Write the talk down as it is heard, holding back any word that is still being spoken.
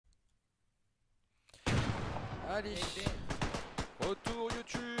Allez. Retour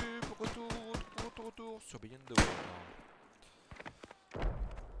YouTube. Retour sur Beyond the Wall.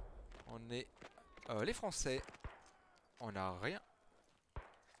 On est les Français. On a rien.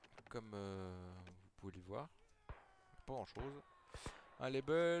 Comme vous pouvez le voir. Pas grand chose. Un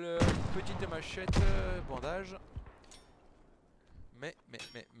label, petite machette, bandage. Mais,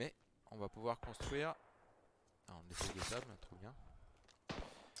 on va pouvoir construire. Ah, on essaye de table, trop bien.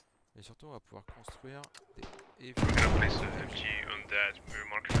 Et surtout, on va pouvoir construire des. Bien,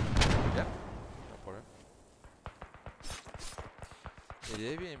 pas de problème. Et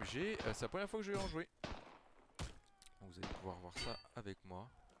les AVMG, c'est la première fois que je vais en jouer. Donc vous allez pouvoir voir ça avec moi.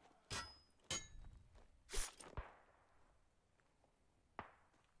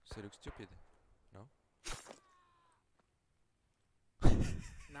 C'est look stupid, no?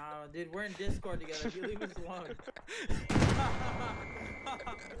 Nah, dude, we're in Discord together. You leave us alone.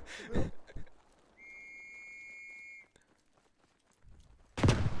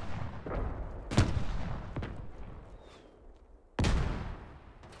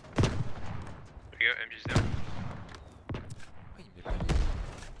 We go, MG's down. Oui, mais pas les...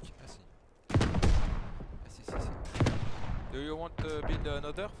 Ah si. Ah si. Do you want to build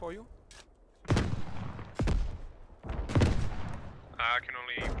another for you? I can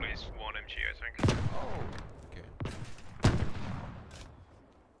only place one MG, I think. Oh, okay.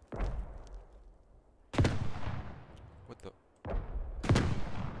 What the?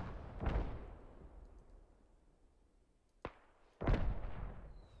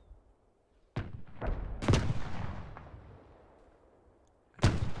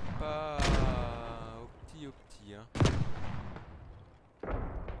 Pas opti, hein.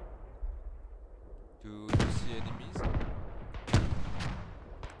 Do you see enemies?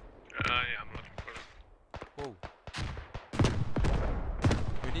 Yeah, I'm looking for them. Oh.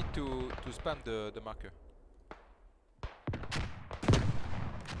 You need to spam the marker.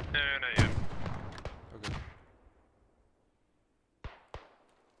 Not yet. Okay.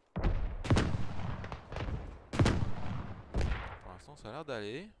 Pour l'instant ça a l'air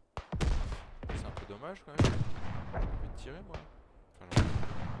d'aller. C'est un peu dommage quand même. J'ai envie de tirer moi. Enfin,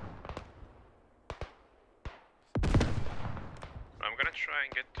 I'm gonna try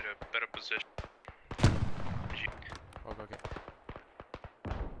and get to the better position. okay.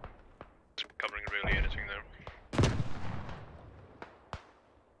 Covering really anything there.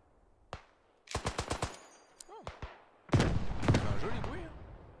 Oh. C'est un joli bruit hein.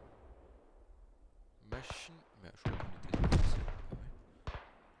 Machine... Mais je crois qu'on était déplacé.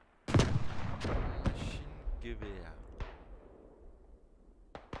 Ah ouais. Machine Gewehr.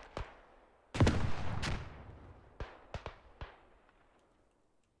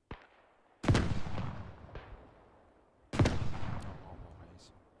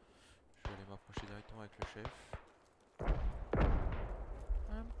 Je vais aller m'approcher directement avec le chef.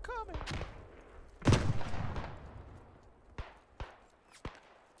 I'm coming.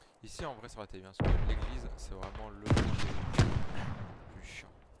 Ici en vrai ça aurait été bien, parce que l'église c'est vraiment le plus chiant.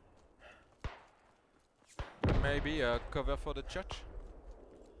 Maybe a cover for the church?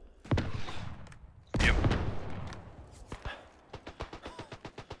 Yep.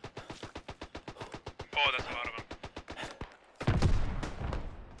 Oh, that's a lot of them.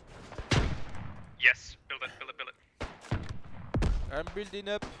 Yes, build it. I'm building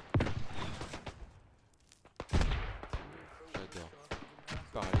up. J'adore.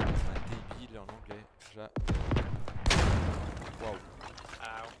 Parler comme un débile en anglais. J'adore. Wow.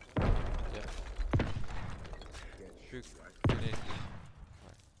 Ow. Yeah. Je connais.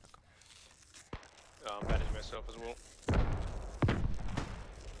 Ouais, d'accord. I'm banning myself as well.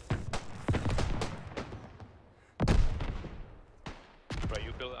 Right,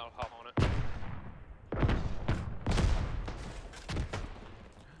 you build it, I'll hop on it.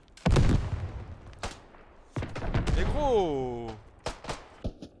 Mais gros!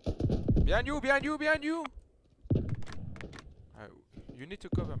 Behind you! You need to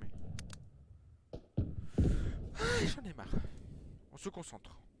cover me. Ah, j'en ai marre. On se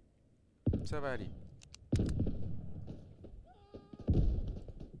concentre. Ça va aller.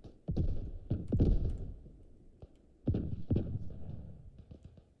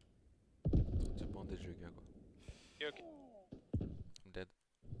 C'est bandage le gars quoi. You okay? I'm dead.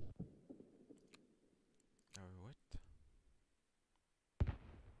 What?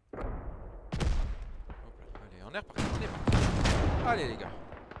 Hop là, allez, on est reparti, Allez les gars.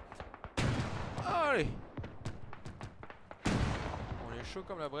 Allez. On est chaud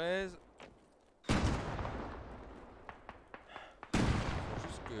comme la braise. Faut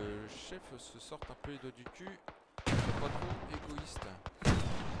juste que le chef se sorte un peu les doigts du cul. Soit pas trop égoïste.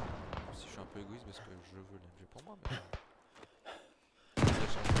 Si je suis un peu égoïste parce que je veux l'MG pour moi, mais. Ça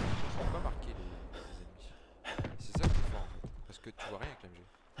change pas marquer les ennemis. C'est ça qui est fort en fait. Parce que tu vois rien avec l'MG.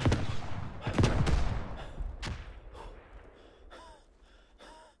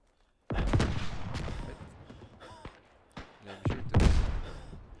 L'MG te...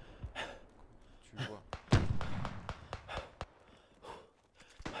 Tu vois.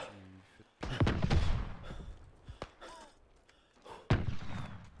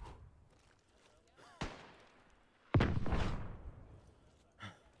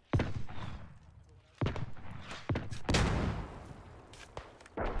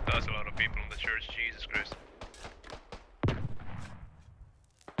 That's a lot of people in the church, Jesus Christ.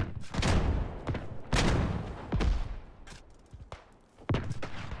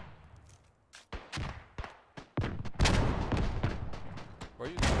 What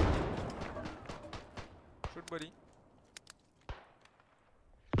are you doing? Shoot buddy.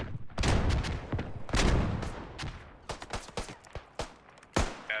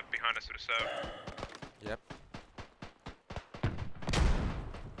 Yeah, behind us to the south. Yep.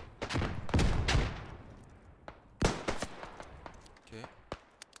 Okay.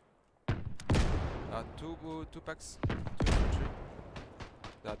 Two packs. Two infantry.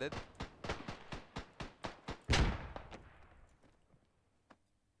 They are dead.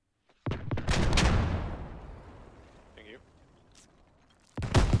 Thank you.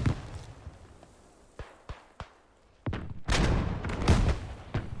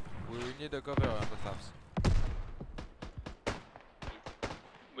 We need a cover on the house.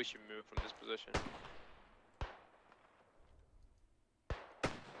 We should move from this position.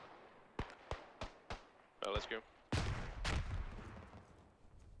 Well, let's go.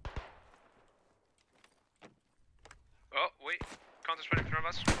 Oh, wait. Counter's right in front of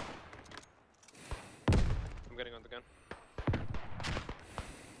us. I'm getting on the gun.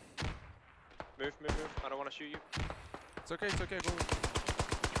 Move, move, move. I don't want to shoot you. It's okay, go.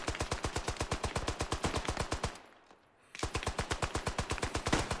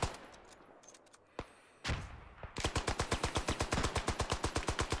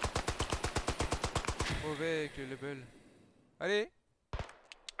 Mauvais avec le level. Allez!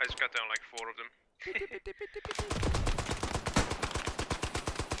 I just got down like 4 of them.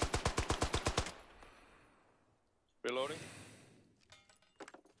 Reloading.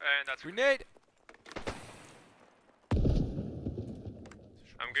 And that's Grenade!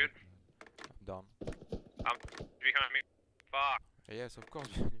 I'm good. I'm down. Behind me. Fuck. Yes, of course.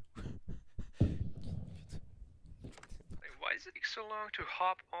 Like, why does it take so long to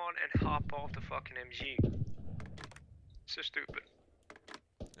hop on and hop off the fucking MG? So stupid.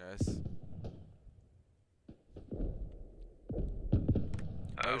 Yes.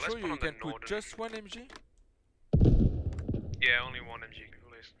 Are you Let's sure put you on can the put northern. just one MG? Yeah, only one MG,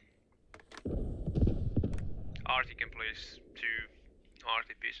 please. Artie can place 2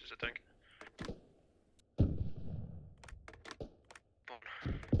 Artie pieces, I think.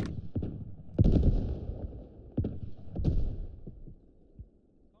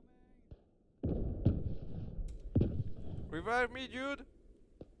 Revive me, dude!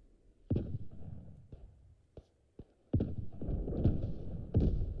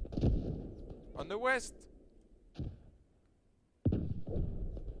 On the west!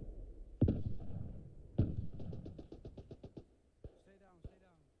 Stay down.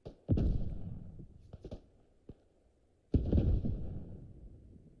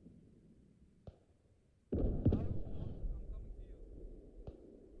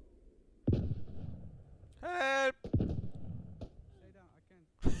 Help! Stay down, I can't.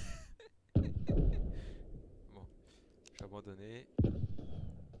 Bon, j'ai abandonné.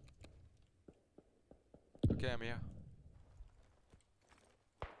 Ok, I'm here.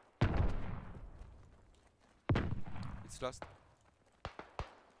 It's lost.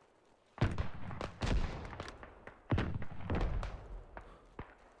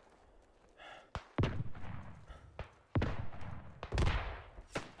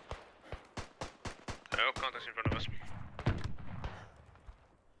 Oh, contacts in front of us.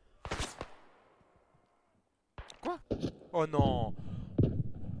 Quoi? Oh non!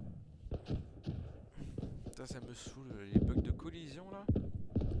 Putain, ça me saoule, les bugs de collision là.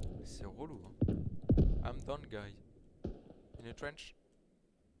 C'est relou, hein. I'm done, guys. In a trench?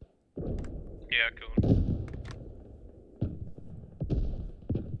 Yeah, cool.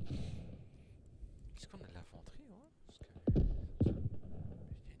 Est-ce qu'on a de l'infanterie, ouais? Parce que...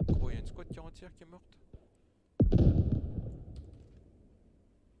 il y a une squad entière qui est morte.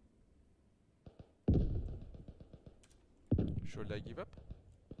 Should I give up?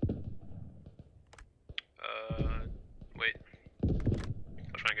 Wait.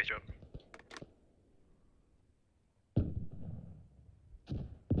 I'll try and get you up.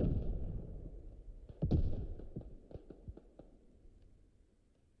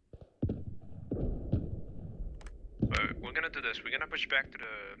 this. We're gonna push back to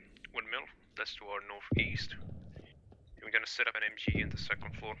the windmill. That's to our northeast. And we're gonna set up an MG in the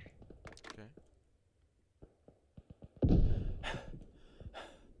second floor. Okay.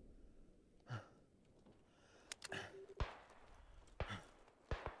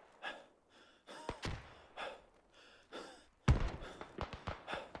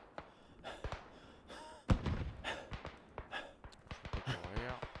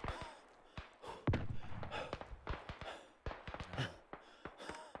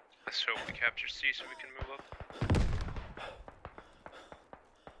 Let's hope we capture C so we can move up.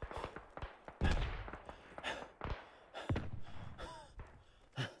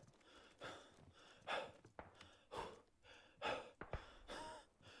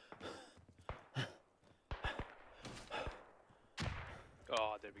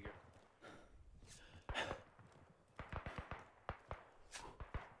 Oh, there we go.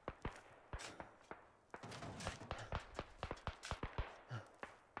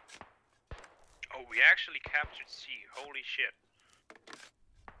 Oh, we actually captured C. Holy shit.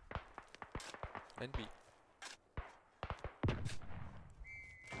 And B.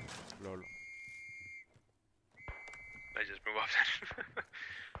 Lol. I just move up then.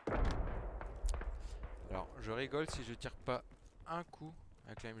 Alors, je rigole si je tire pas un coup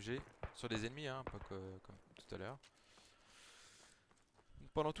avec la MG sur des ennemis, hein, pas comme tout à l'heure.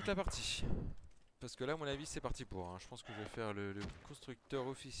 Pendant toute la partie. Parce que là, à mon avis, c'est parti pour. Hein. Je pense que je vais faire le constructeur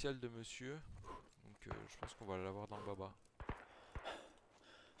officiel de monsieur. Donc, je pense qu'on va l'avoir dans le baba.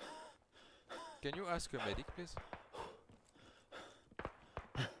 Can you ask a medic, please?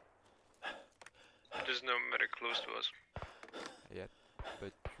 There's no medic close to us. Yet,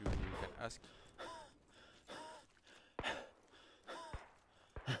 but you can ask.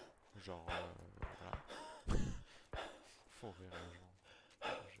 Genre, voilà. Faut rire les gens.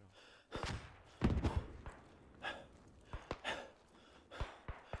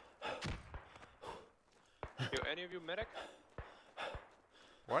 Yo, any of you medic?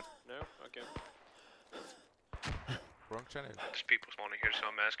 What? No? Okay. Wrong channel. There's people spawning here, so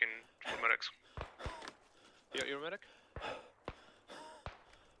I'm asking for medics. Yo, you're a medic?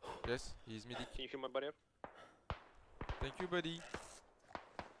 Yes, he's medic. Can you heal my buddy up? Thank you, buddy.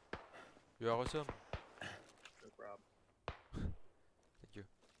 You are awesome. No problem. Thank you.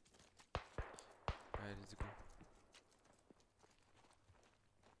 Allez, let's go.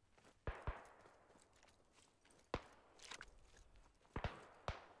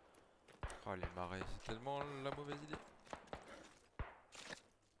 Oh, les marais, c'est tellement la mauvaise idée.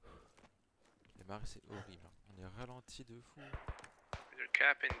 Les marais, c'est horrible. On est ralenti de fou. They're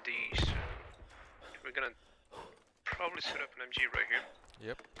capping these. We're gonna probably set up an MG right here.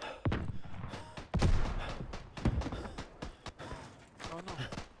 Yep. Oh non.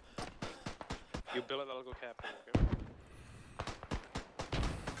 You build it, I'll go cap it, okay?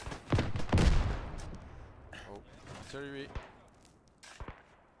 Oh, SERREE.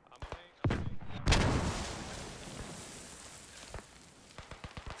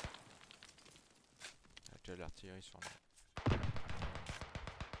 J'ai l'artillerie sur moi.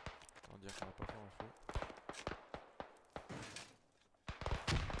 Autant dire qu'on n'a pas fait un feu.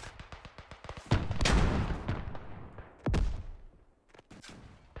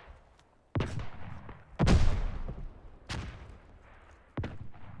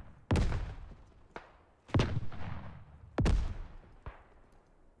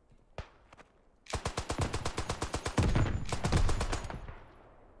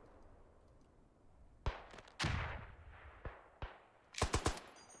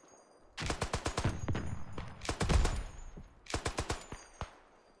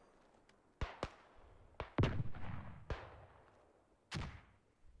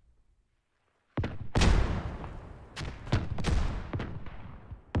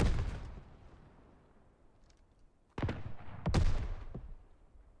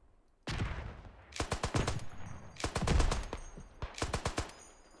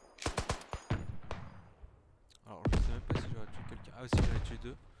 Alors je sais même pas si j'aurais tué quelqu'un. Ah si, j'en ai tué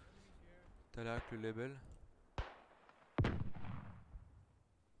deux. T'as là avec le label.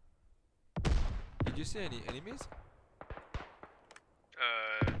 Did you see any enemies?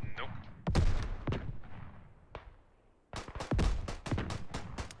 Nope.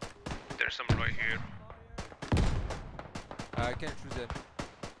 There's some right here. I can't choose them.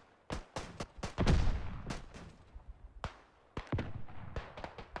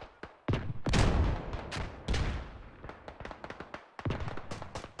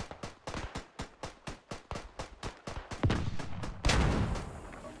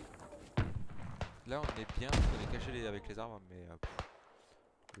 Là on est bien, on est caché avec les arbres, mais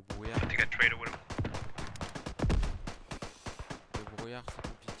le brouillard. I think I traded with him. brouillard, c'est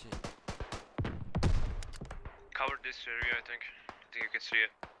compliqué. Cover this area, I think. I think you can see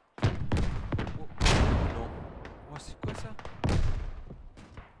it. Oh, non. Oh, c'est quoi ça?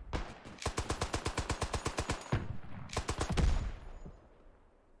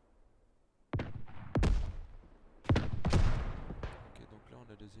 Ok, donc là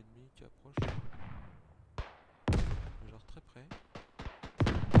on a des ennemis qui approchent. Genre très près.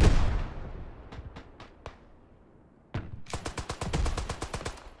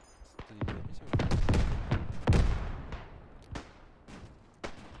 C'était des amis, ça ou pas?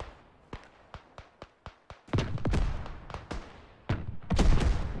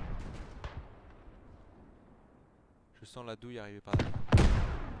 Je sens la douille arriver par là.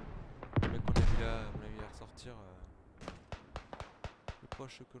 Le mec qu'on a vu là, on l'a vu ressortir. Le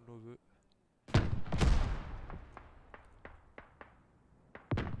proche que l'on veut.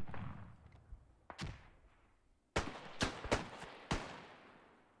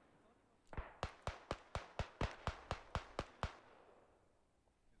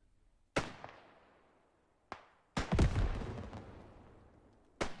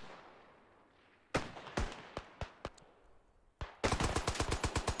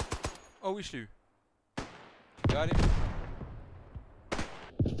 Oh oui, je l'ai eu. Got him.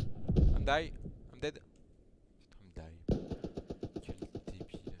 I'm die. I'm dead. I'm die. Quel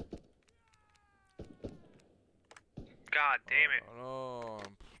débile. God damn it. Oh là,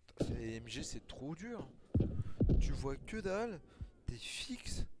 putain, les MG c'est trop dur. Tu vois que dalle. T'es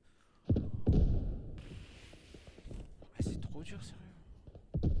fixe. Ah, c'est trop dur, sérieux.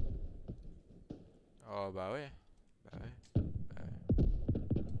 Oh bah ouais. Bah ouais. Bah ouais.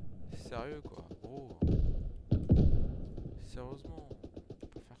 Sérieux quoi. Gros. Sérieusement. On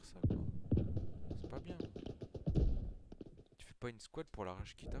peut pas faire ça quoi. C'est pas bien. Tu fais pas une squad pour la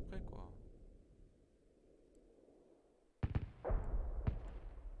rage quitte après quoi.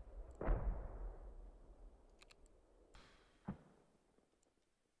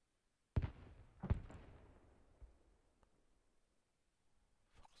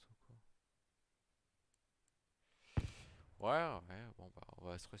 Ouais, ouais, bon bah on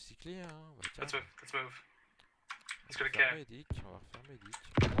va se recycler hein. Bah, tiens, Let's move. Let's move. Let's go on to va refaire camp. médic, on va refaire médic.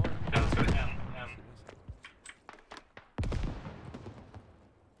 Ouais, Yeah, let's go to M. c'est M. bien ça.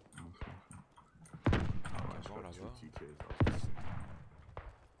 Avant là-bas.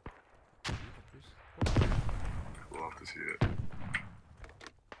 En plus. We'll have to see it.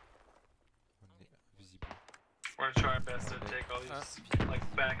 On est invisible. We're gonna try our best to take all these like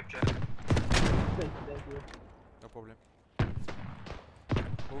back objectives. Thank you. No problem.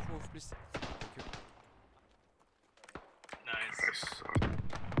 Move, please. Thank you. Nice.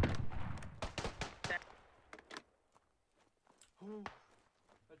 Nice. Ooh,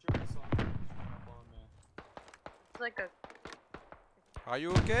 that German song just went up on me. It's like a Are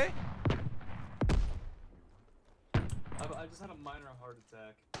you okay? I just had a minor heart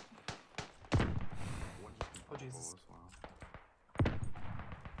attack. Oh Jesus.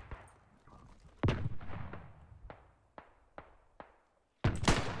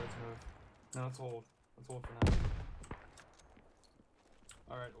 Let's move. No, let's hold. Let's hold for now.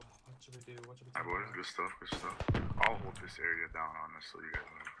 Alright, what should we do? What should we do? Boys, good stuff, good stuff. I'll hold this area down, honestly, you guys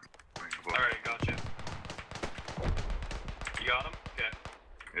know. Alright, gotcha. You got him? Okay.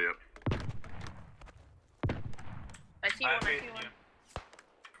 Yep. I see I one, have I faith see in one. you.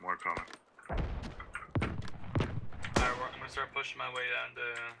 More coming. Alright, I'm gonna start pushing my way down to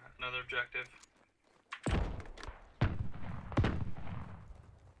another objective.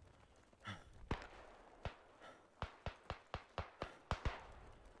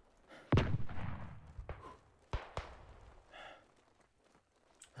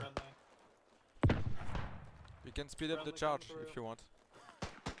 Friendly. You can speed up the Friendly charge coming if you want.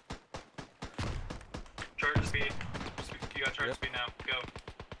 Charge speed. You got charge Yep. speed now. Go.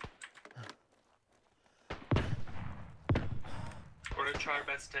 We're gonna try our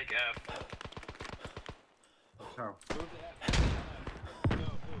best to take F. Move the F. Go,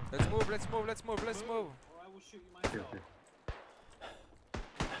 move. Let's move, let's move, let's move, let's move. Or I will shoot you myself.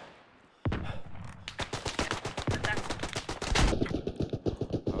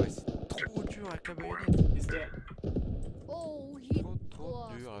 Ah ouais, c'est trop dur avec la baïonnette. He's dead. Oh, he Trop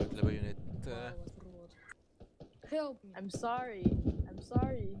dur avec la baïonnette. Help me. I'm sorry. I'm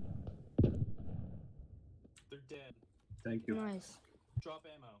sorry. They're dead. Thank you. Nice. Drop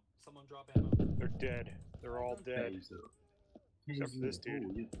ammo. Someone drop ammo. They're dead. They're all dead. Except for this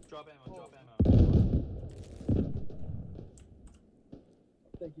dude. Drop ammo, drop ammo.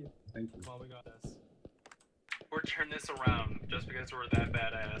 Thank you. Thank you. Come on, we got this. We're turning this around just because we're that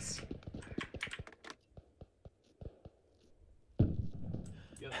badass.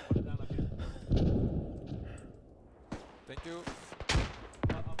 Yeah, put it down up here. Thank you.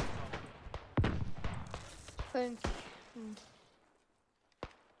 Up top. Thank you.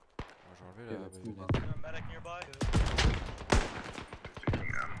 Bon, j'ai enlevé la baïonnette. Medic nearby.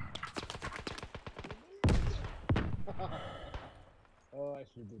 Taking them. Oh, I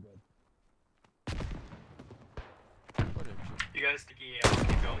should be dead. Oh, j'ai MG. You guys take E, I'll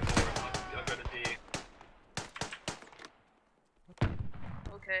keep going forward. I'll go to D.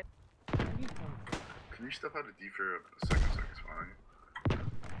 Okay. Can you step out of D for a second so I can spawn on you?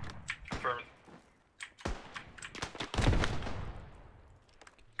 Confirmed.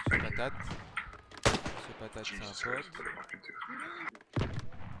 Thank you. Patate. Ce patate, c'est un Jesus pote. Christ, what am I fucking do?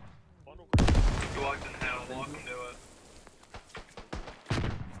 You walked in hell, welcome to it.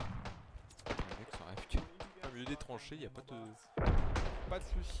 Les mecs sont AFK. Au milieu des tranchées, y'a pas de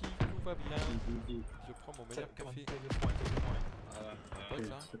soucis, tout va bien. Je prends mon meilleur Come on, café. take this point, take this point. Pote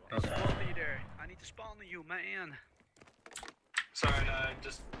là. Spawn leader, I need to spawn you, man. Sorry, I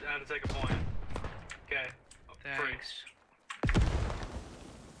just had to take a point. Okay. Free. Thanks.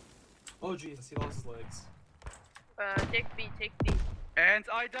 Oh Jesus, he lost his legs. Take B, take B. And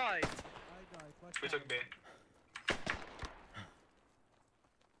I died. We took B.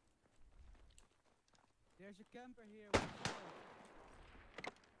 There's a camper here.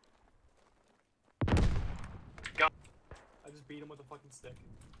 I just beat him with a fucking stick.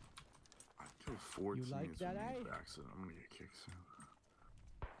 I killed 14 You like that, eh? by accident. I'm gonna get kicked soon.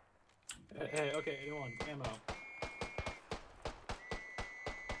 Hey, okay, anyone, ammo.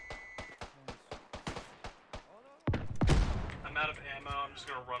 I'm out of ammo, I'm just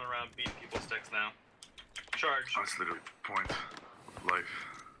gonna run around beating people's sticks now. Charge. That's literally the point of life.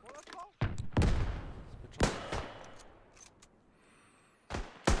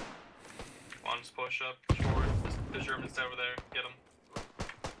 Come on, just push up, forward. The Germans over there, get them.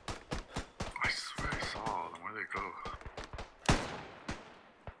 I swear I saw them. Where'd they go?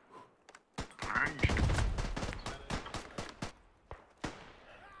 Where are you?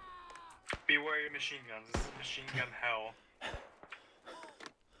 Beware your machine guns, this is machine gun hell.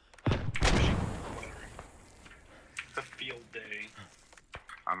 It's a field day.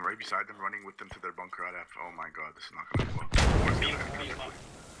 I'm right beside them, running with them to their bunker at F. Oh my god, this is not gonna go well. Beat them up.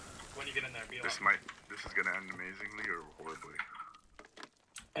 When you get in there, beat them up. This is gonna end amazingly or horribly.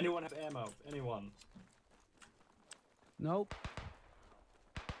 Anyone have ammo? Anyone? Nope.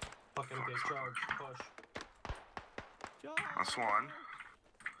 Fucking okay, charge, push. That's one.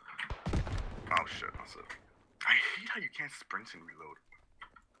 Oh shit, that's it. I hate how you can't sprint and reload.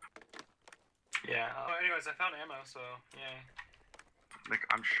 Yeah, anyways, I found ammo, so, yay. Like,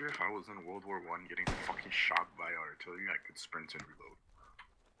 I'm sure if I was in World War I getting fucking shot by artillery, I could sprint and reload.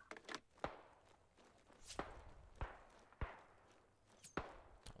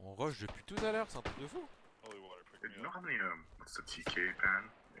 On rush depuis tout à l'heure, c'est un truc de fou. You know how many, what's the TK pan?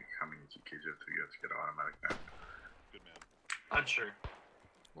 Like, how many TKs you have to get an automatic pan? Unsure.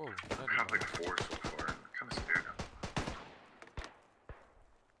 Wow, I have like 4 so far, and I'm kinda scared now.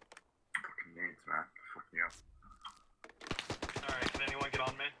 Fucking nades, man. Fuck me up. Alright, can anyone get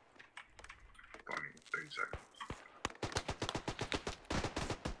on me? Don't need 30 seconds.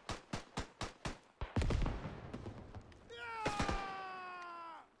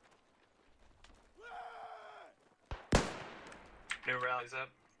 New rally's up.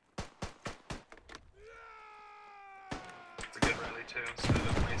 It's a good rally too, so I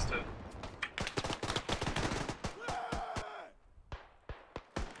didn't waste it.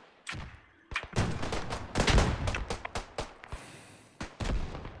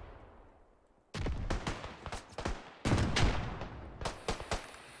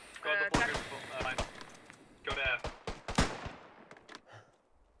 Go to the bunker, go to F.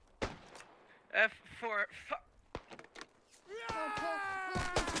 F for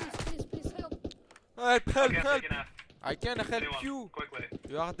Please help. Help, help, Okay, I'm help! taking F. I can help Anyone, you! quickly.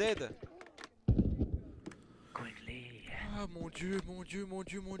 You are dead! quickly. Ah mon dieu, mon dieu, mon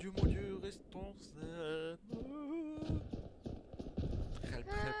dieu, mon dieu, mon dieu, restons zen. Help,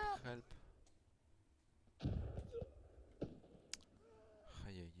 help, help.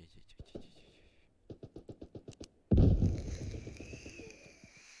 Aïe aïe aïe aïe aïe aïe aïe.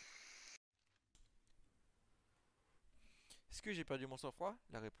 Est-ce que j'ai perdu mon sang-froid?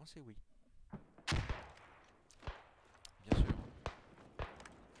 La réponse est oui. Bien sûr.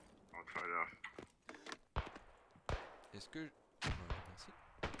 I'll try it off. Est-ce que... merci.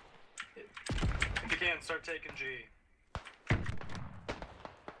 If you can, start taking G.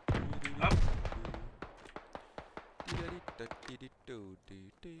 Up.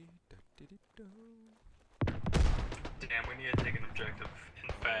 Damn, we need to take an objective in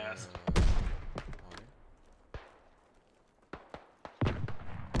fast. Ouais.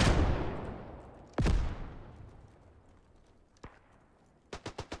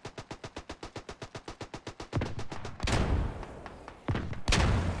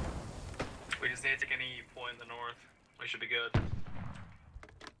 We just need to take any point in the north. We should be good.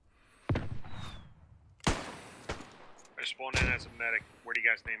 I spawned in as a medic. Where do you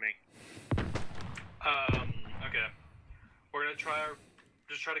guys need me? Okay. We're gonna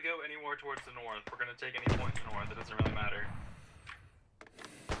just try to go anywhere towards the north. We're gonna take any point in the north. It doesn't really matter.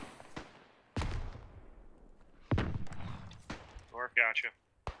 North, gotcha.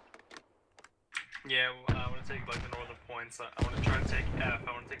 Yeah, I want to take like the northern points. I want to try to take F.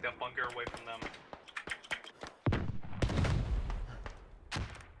 I want to take that bunker away from them.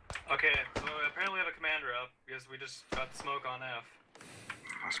 Okay, well, apparently we have a commander up because we just got smoke on F.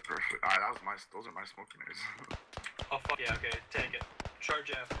 That's perfect. Alright, those are my smoke grenades. Oh fuck yeah, okay, take it.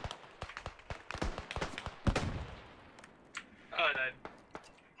 Charge F. Oh, I died.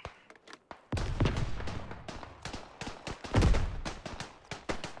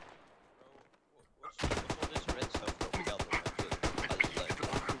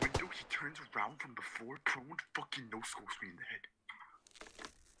 Window, he turns around from before, prone fucking no scopes me in the head.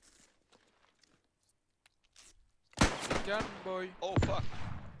 Gun boy. Oh fuck!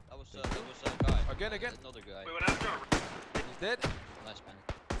 That was a guy. Again. Another guy. Wait, what happened to our... He's dead. Nice man.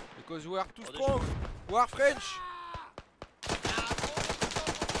 Because we are too Oh, strong. We are French.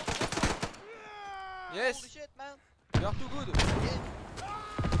 Yes. Holy shit, man! We are too good.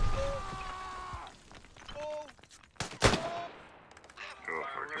 Yo, if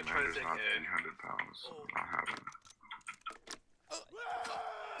our we're gonna try to commander's take not A. 300 pounds, I'm not having it.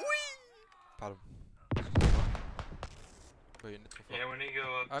 Pardon. Wait, you're not so far. Yeah, we need to go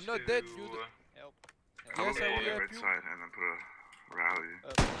up I'm to... not dead, dude. Help. I'll Yes, go I will on the help right you. side and then put a rally.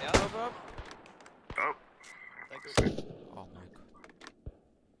 Yeah. Up. Oh. Thank you. Oh my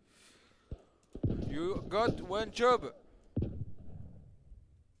god. You got one job. Yeah,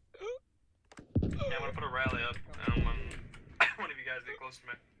 I'm gonna put a rally up. One of you guys get close to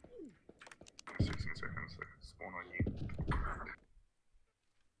me. 16 seconds to spawn on you.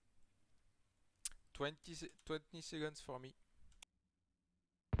 20 seconds for me.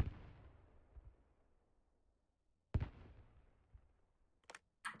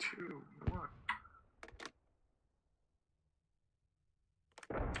 Two, one.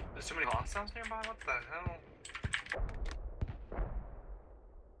 There's too many hostiles nearby? What the hell?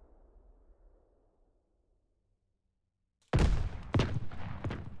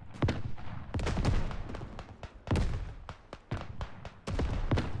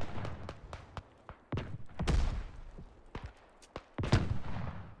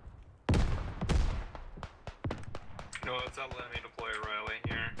 No, it's not letting me deploy a rally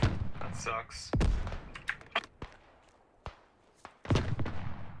here. That sucks.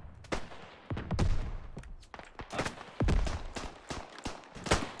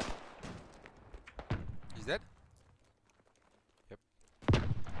 He's dead?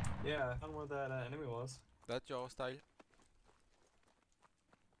 Yeah, I found where that enemy was. That's your style.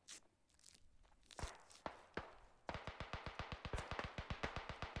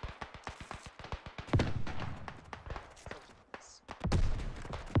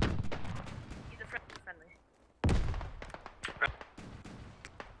 He's a friendly.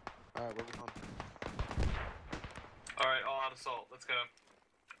 Alright, where we going? Alright, all out assault. Let's go.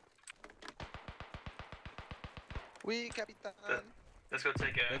 Oui, Capitan! Let's go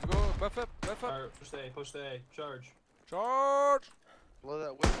take A. Let's go. Buff up. Alright, push the A. Charge. Charge. Blow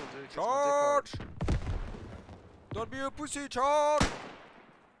that whistle, dude. Gets my Charge. Don't be a pussy. Charge.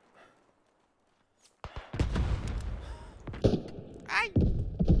 Aye.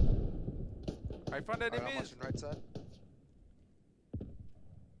 I found dick hard. Alright, I'm enemies. watching right side.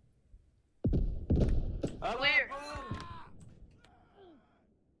 Clear.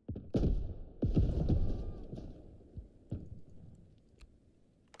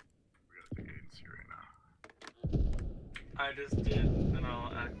 We gotta take agency right now. I just did an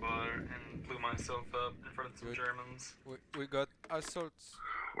all Akbar and blew myself up in front of some Good. Germans. We got assaults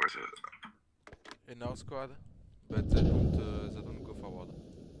Where's it? in our squad, but they don't go forward.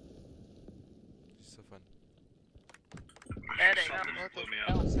 It's so fun. There they Something go. just blew me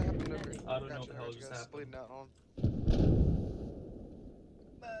What up. the hell happened over here? I don't know Gotcha, what the hell heard you just guys happened. bleeding out on.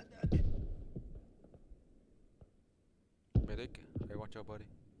 Medic, I want your body.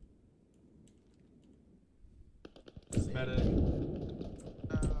 Medic.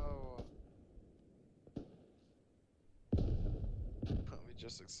 No. We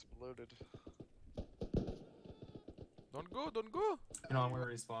just exploded. Don't go, don't go. You know, I'm gonna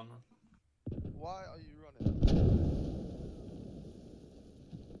respawn. Why are you running?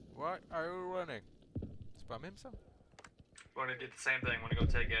 Why are you running? C'est pas même ça? We're gonna do the same thing. We're gonna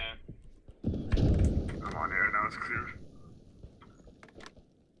go take A. I'm on air now, it's clear.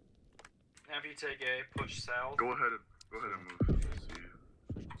 After you take A, push south. Go ahead and move. C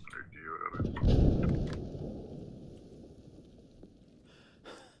or D or whatever.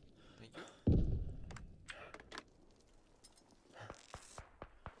 Thank you.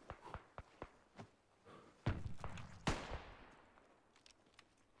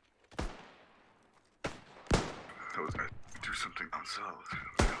 Those guys do something themselves.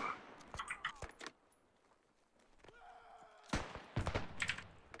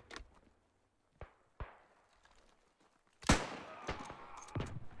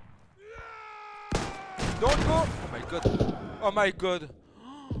 Don't go! Oh my god! Oh my god!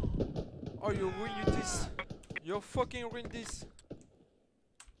 Oh, you ruined this! You fucking ruined this!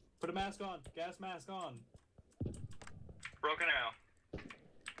 Put a mask on. Gas mask on. Broken out.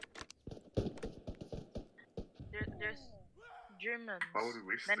 There's Germans. Why would we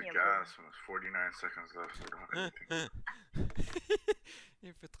waste Many the of gas when there's 49 seconds left? We don't have anything. Il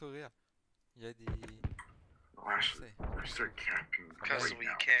me fait trop rire. Il y a des... Oh, actually, I start camping Because right we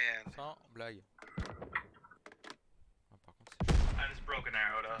now. can. Sans blague. Ah, par contre, I just broken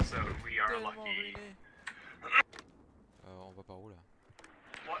arrowed us, so we are tellement lucky. ruiné. On va par où là?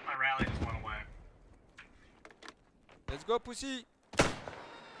 What? My rally just went away. Let's go, pussy!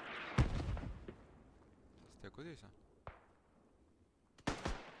 C'était à côté ça.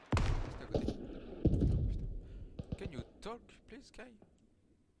 C'était à côté. Putain. Can you talk, please, guy?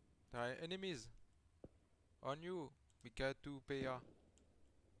 There are enemies on you. Mikatupea.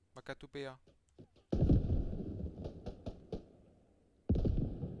 Makatupea.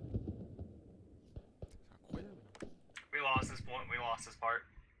 C'est incroyable. We lost this point. We lost this part.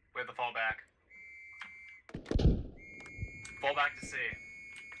 We have to fall back. Fall back to C.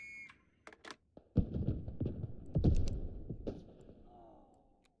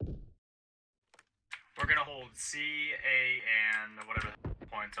 We're gonna hold C, A, and whatever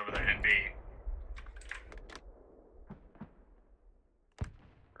points over there, and B.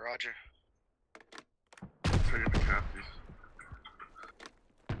 Roger. So you're the captain.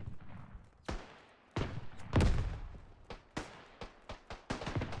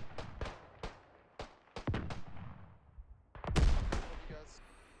 You guys.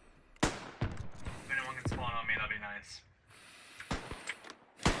 If anyone can spawn on me, that'd be nice.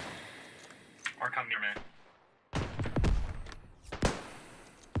 Or come near me.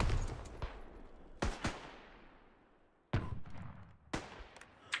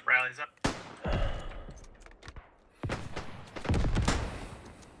 Rallies up.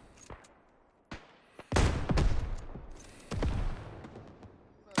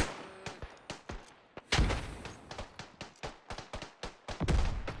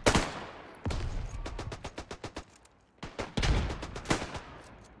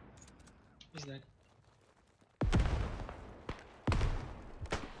 He's dead.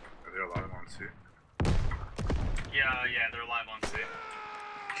 Are they alive on C? Yeah, they're live on C.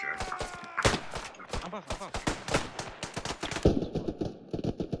 Okay. En bas, en bas.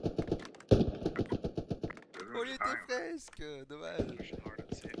 Oh, il était fresque! Dommage!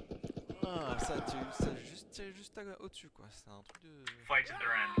 Ah, ça juste au-dessus quoi. C'est un truc de. Fight to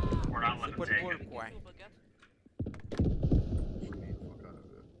their end. We're not C'est letting pas them de bol take it. quoi.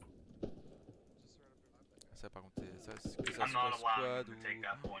 Ça par contre, ça, que ça I'm not soit allowing squad them ou to take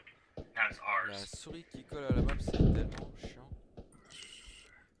that point. That's la ours. souris qui colle à la map, c'est tellement chiant.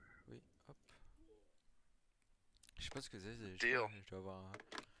 Oui, hop. Je sais pas ce que c'est, je dois avoir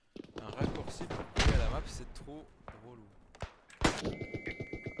un raccourci pour coller à la map, c'est trop relou.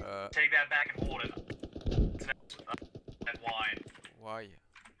 Take that back and hold it. That wine. Why?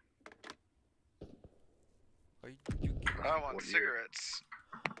 Why you I want cigarettes.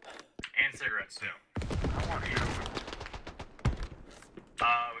 And cigarettes too. I want you.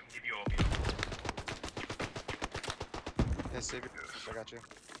 We can give you opium. Yeah, save it. I got you.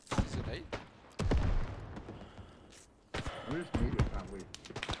 C'est nice. Where's media? Wait.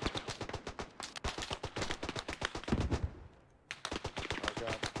 Oh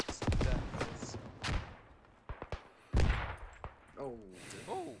god. That is... Oh.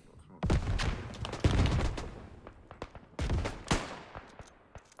 Oh!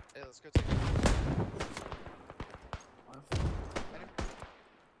 Hey, let's go take it.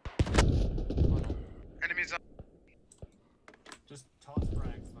 Oh non. Enemies up. Just toss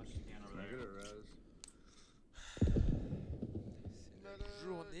frags as much as you can over there. C'est la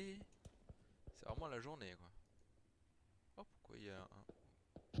journée. C'est vraiment la journée quoi.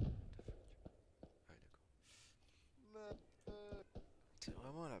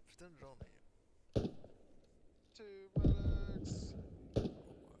 vraiment la putain de journée. Two medics.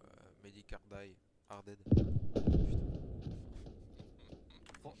 Medicardaille. Harded.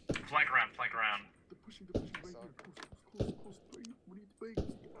 Flank around, flank around. They're pushing right here. Close. What are you doing?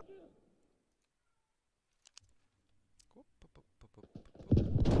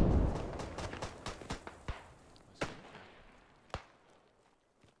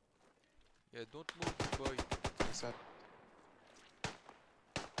 Yeah, don't move, big boy. What's that?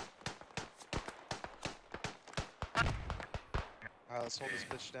 Alright, let's hold this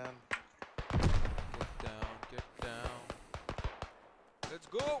bitch down. Get down. Let's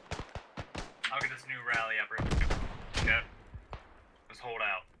go! I'll get this new rally up real quick. Okay. Let's hold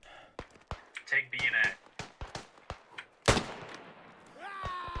out. Take B and A.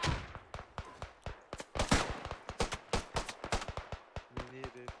 We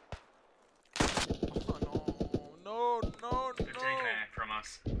need it. Oh no! They're taking A from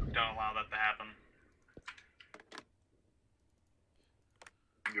us. Don't allow that to happen.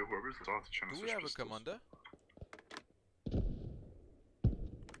 Yo, whoever's off the channel. Do we have a commander?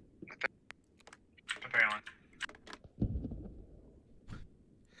 Apparently.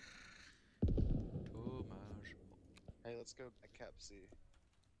 Dommage. Hey, let's go at Cap C.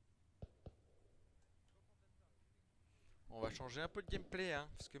 On va changer un peu de gameplay, hein,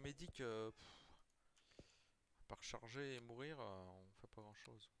 parce que Medic, à part charger et mourir, on fait pas grand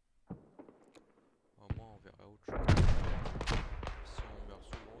chose. Au moins on verra autre chose. Si on meurt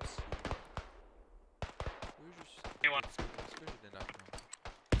souvent aussi. Oui, je suis. Est-ce que j'ai des nappes là?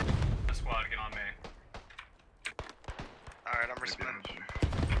 The squad, get on me. Alright, I'm responding.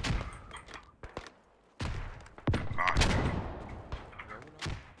 On va où là?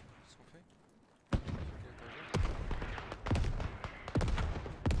 Qu'est-ce qu'on fait?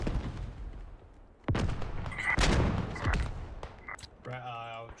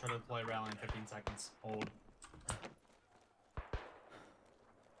 I'll try to deploy rally in 15 seconds. Hold.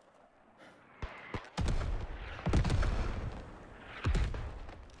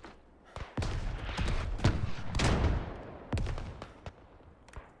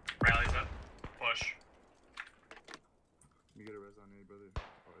 Rally's up. Push. You get a res on A, brother.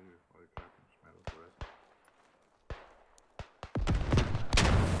 While you're cracking, just matter with the res.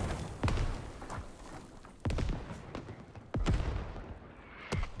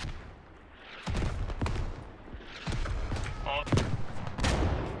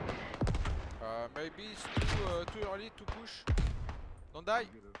 Maybe it's too early to push. Don't die.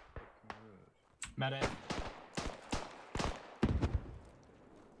 Medic.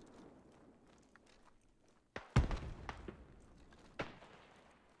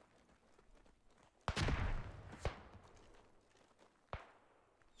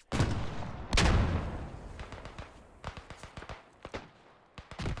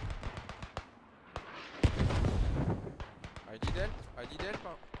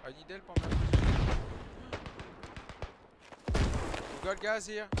 I need help on my position. We got gas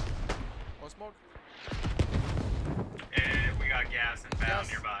here. Or smoke. And we got gas inbound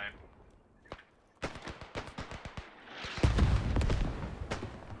nearby.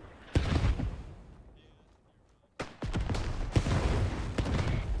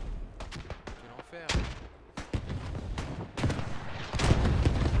 Quel enfer.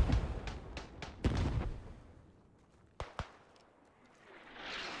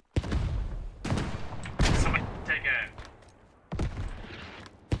 Somebody take a...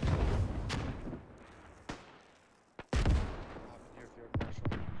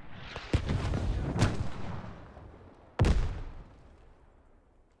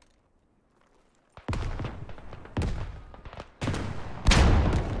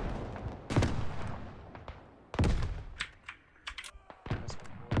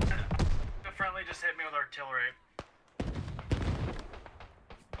 The friendly just hit me with artillery.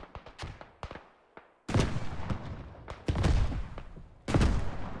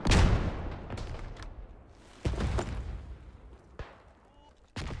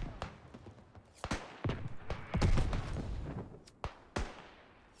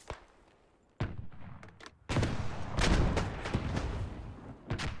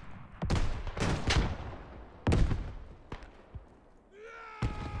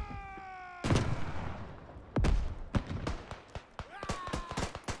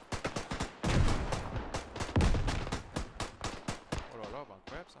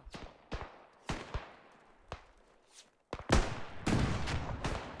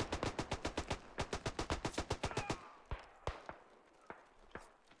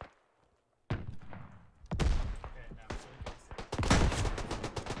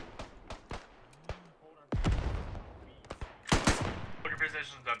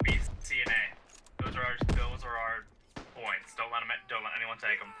 positions of B, C, and A. Those are our points. Don't let anyone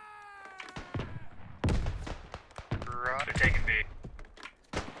take them. Right. They're taking B.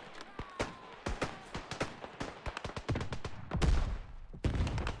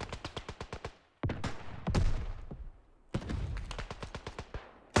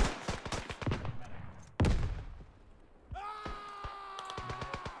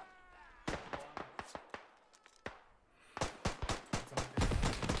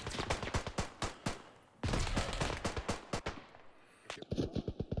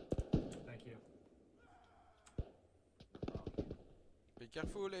 Thank you. Be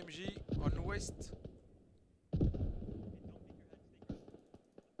careful, MG, on west.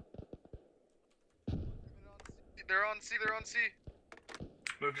 They're on C. They're on C.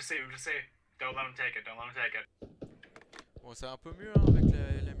 Move to C, move to C. Don't let them take it, don't let them take it. Bon, c'est un peu mieux hein, avec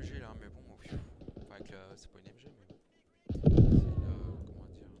l'MG là, mais bon, enfin avec la... c'est pas une MG, mais c'est une... comment dire...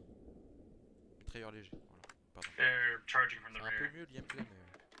 mitrailleur léger, voilà, pardon. They're charging from the C'est un peu rear. mieux le gameplay, mais...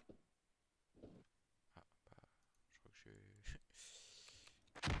 Ah, bah... je crois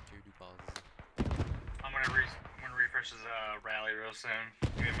que j'ai eu du buzz. I'm gonna refresh his rally real soon.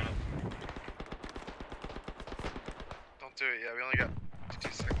 Give me a minute. Don't do it yet. We only got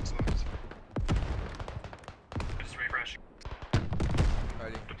 2 seconds left. Just refresh.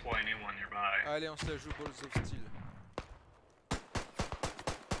 Allez. Deploy a new one nearby. Allez, on se la joue Balls of Steel.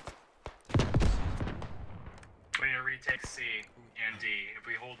 We need to retake C and D. If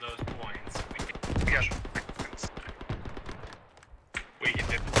we hold those points, we can Yeah.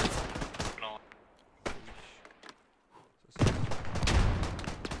 do it all. Ça, c'est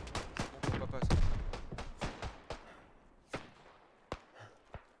bon pour papa ça.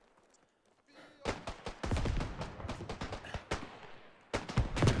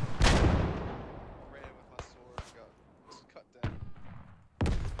 Ran in with my sword and got cut down.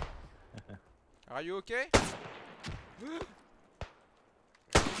 Are you okay?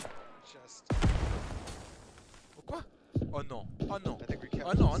 Just. Oh quoi? Oh non, oh non. I think we kept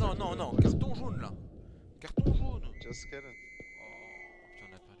Oh non, it non, second non, to non, the carton jaune là. Carton jaune. Just kidding. Oh, puis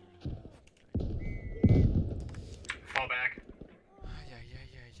on a perdu le... Fall back. Aïe aïe aïe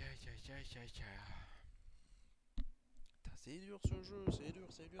aïe aïe aïe aïe aïe aïe. Putain, c'est dur ce jeu, c'est dur,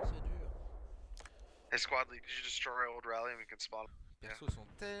 c'est dur, c'est dur. Hey, squad lead, could you destroy old rally and we can spawn? Les persos sont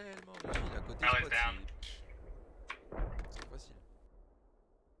tellement rigides à côté Rally's squad, down. c'est facile.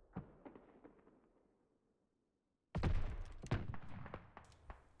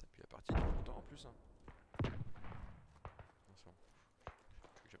 T'as pu la partie depuis longtemps en plus hein. Attention, je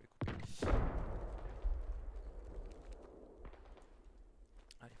que j'avais coupé.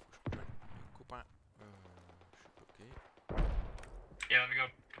 Allez, faut que je rejoigne mes copains. Je suis bloqué. Yeah, let me go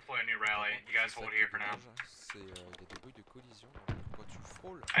deploy a new rally. You guys hold here for now. C'est il y a des bruits de collision donc quand tu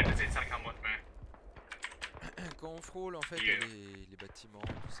frôles. I just need someone to come with me. Quand on frôle en fait Yeah. les bâtiments,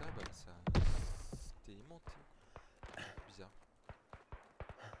 tout ça, bah ça t'es aimanté. Bizarre.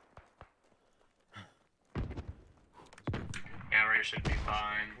 Area should be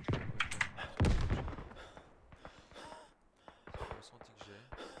fine. C'est le ressenti que j'ai.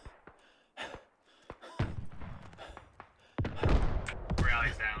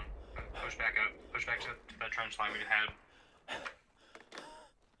 Rally's down. Push back up. Push back to that trench line we had.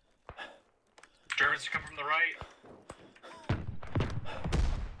 Germans come from the right.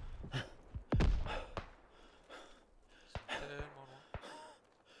 C'est tellement loin.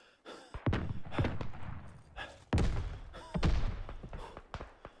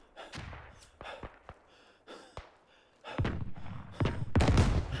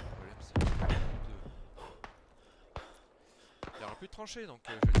 Le problème c'est qu'il y aura plus de tranchées donc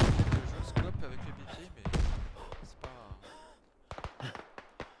je vais essayer de jouer au scope avec les pieds mais c'est pas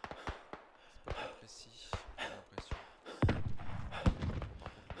très précis, j'ai l'impression.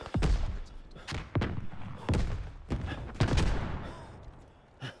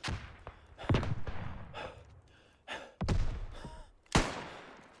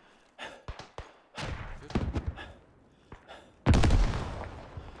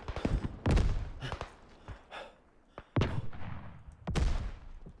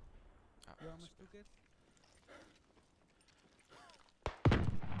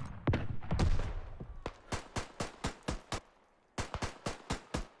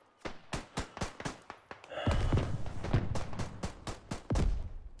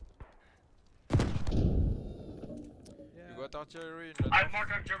 You got artillery in the I've north?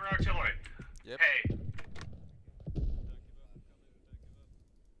 marked up German artillery. Yep. Hey,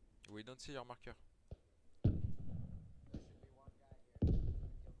 We don't see your marker.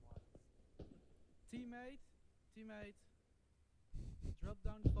 Teammate, teammate. Drop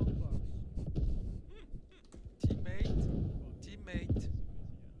down phone box. Teammate. Teammate.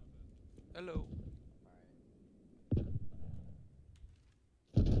 Hello.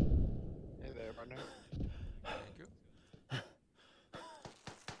 Hey there, partner. Thank you.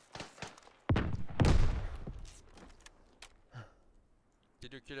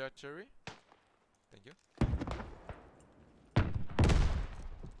 Did you kill our cherry? Thank you.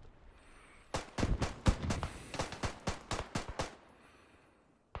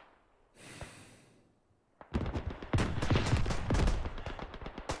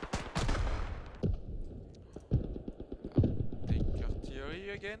 Take artillery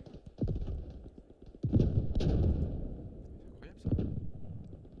again. C'est incroyable ça.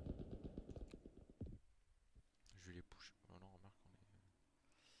 Je vais les push. Oh non, remarque on est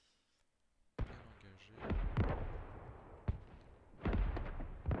bien engagé.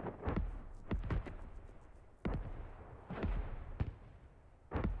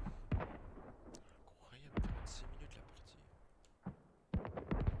 Incroyable, 46 minutes la partie. Je peux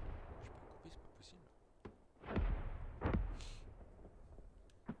pas couper, c'est pas possible.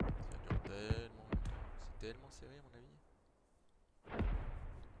 Ça dure tellement longtemps. C'est tellement serré à mon avis.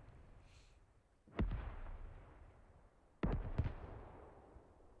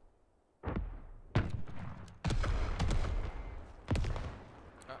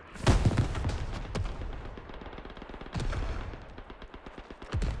 Ah.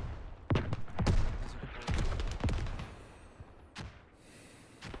 Désolé pour le coup.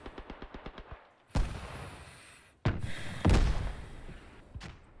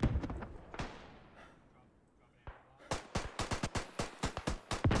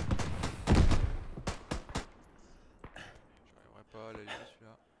 J'arriverai pas à l'allumer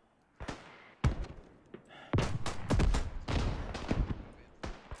celui-là.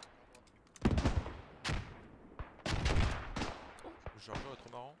 Oh, le chargeur est trop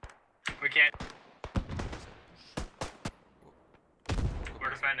marrant. We can't. Ça bouge. Oh.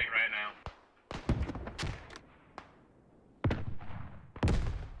 We're defending right now.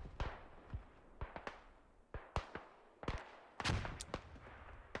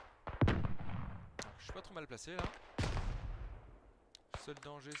 Alors, je suis pas trop mal placé là. Seul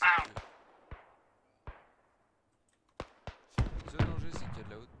danger c'est que... Le seul danger c'est qu'il y a de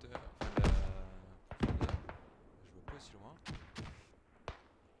la hauteur, enfin de la profondeur. Je vois pas aussi loin.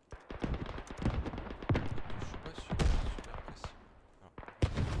 Je suis pas super précis. Alors,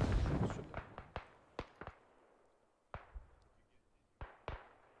 super loin.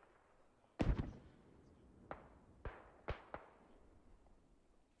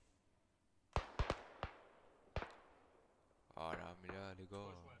 Ah là, mais là les gars,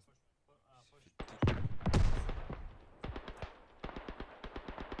 c'est fait découper.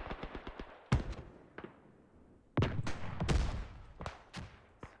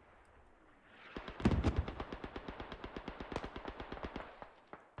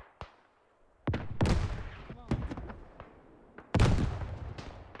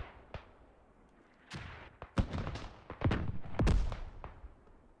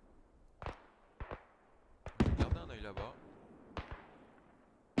 Je vais garder un œil là-bas.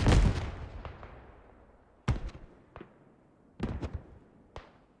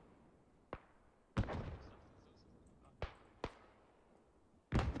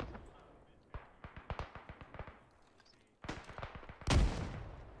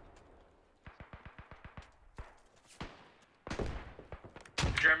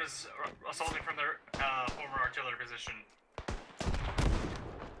 The Germans are assaulting from their former artillery position.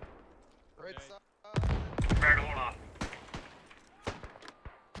 Right side. Prepare to hold off.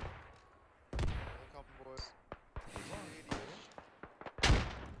 Come, boys.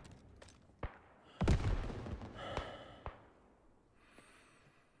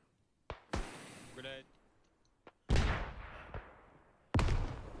 Grenade.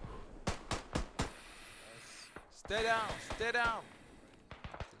 Stay down, stay down.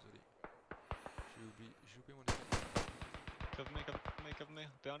 Désolé. J'ai oublié mon état. Cover me, cover me, cover me.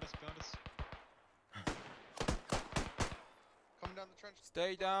 Behind us, behind us. Coming down the trench.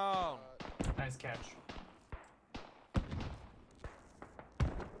 Stay down. Nice catch.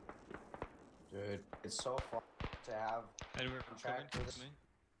 Dude, it's so fun to have Anywhere track coming for to me.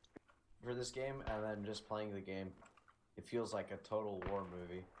 this game and then just playing the game. It feels like a total war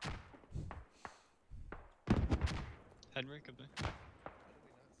movie. Henry, cover me.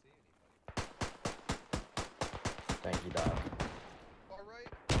 Thank you, Doc. All right.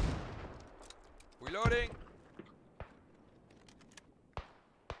 Reloading.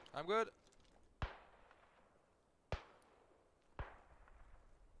 I'm good.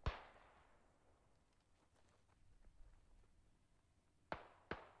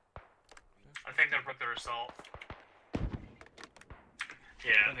 I think they broke their assault.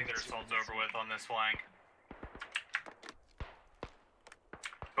 Yeah, I think their assault's over with on this flank.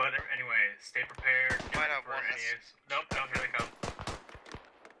 But anyway, stay prepared. Might have for one. any... Nope, no, here they come.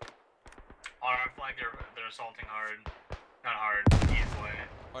 On our flank, they're assaulting hard. Not hard, easily.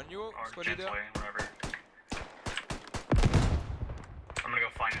 On you, Or squad gently, leader. whatever. I'm gonna go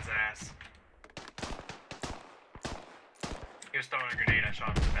find his ass. He was throwing a grenade, I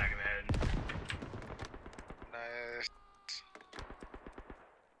shot him in the back of the head. Nice.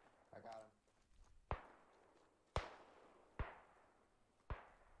 I got him.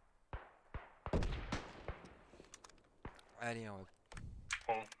 Allez, on va.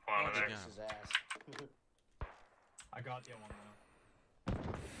 Hold on Oh, there. bien. His ass. I got the one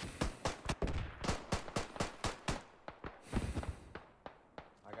though.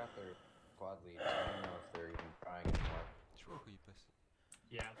 I got their squad lead. I don't know if they're even trying anymore. Je vois où il passe.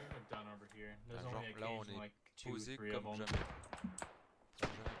 Yeah, I think they're done over here. There's Ah, only genre, là, on occasionally est like 2 or posé 3 of comme them. jamais. Ça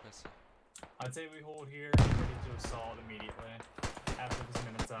va jamais passer. I'd say we hold here and ready to assault immediately after this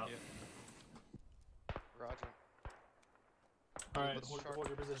minute's up. Roger. Alright, Let's hold start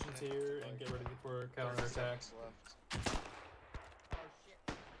your positions pushing it, here and like, get ready for 30 counterattack. seconds left.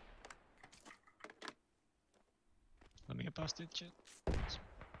 Let me get past it, shit.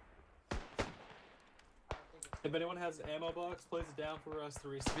 If anyone has an ammo box, place it down for us to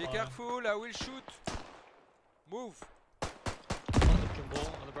respawn. Be careful, I will shoot. Move. On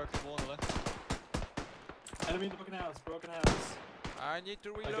the broken wall on the left. Enemy in the broken house, broken house. I need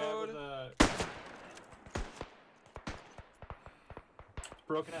to A guy reload. with a...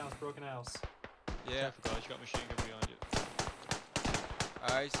 Broken house. Yeah, Careful guys, you got machine gun behind you.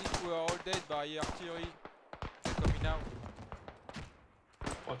 I think we are all dead by artillery. They're coming out.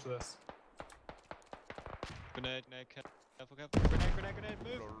 Watch this. Grenade, careful, grenade,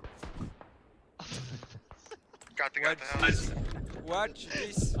 move! Got the house. Watch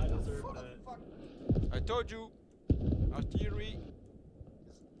this. I deserve that. I told you. Artillery.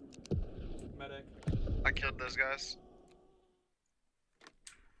 Medic. I killed those guys.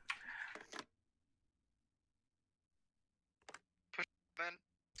 Push, man.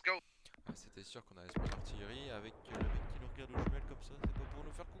 Let's go. Ah, c'était sûr qu'on allait se prendre l'artillerie avec le mec qui nous regarde aux jumelles comme ça. C'est pas pour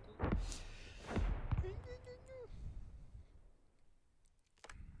nous faire coucou.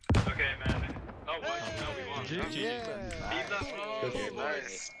 Okay, man. Oh, what? No, we won. GG. Vive la France!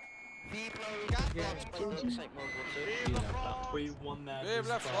 Nice. We won that Vive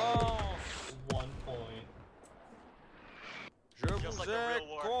la just by France! 1 point. Je Just vous like a ai real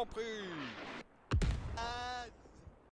war. compris.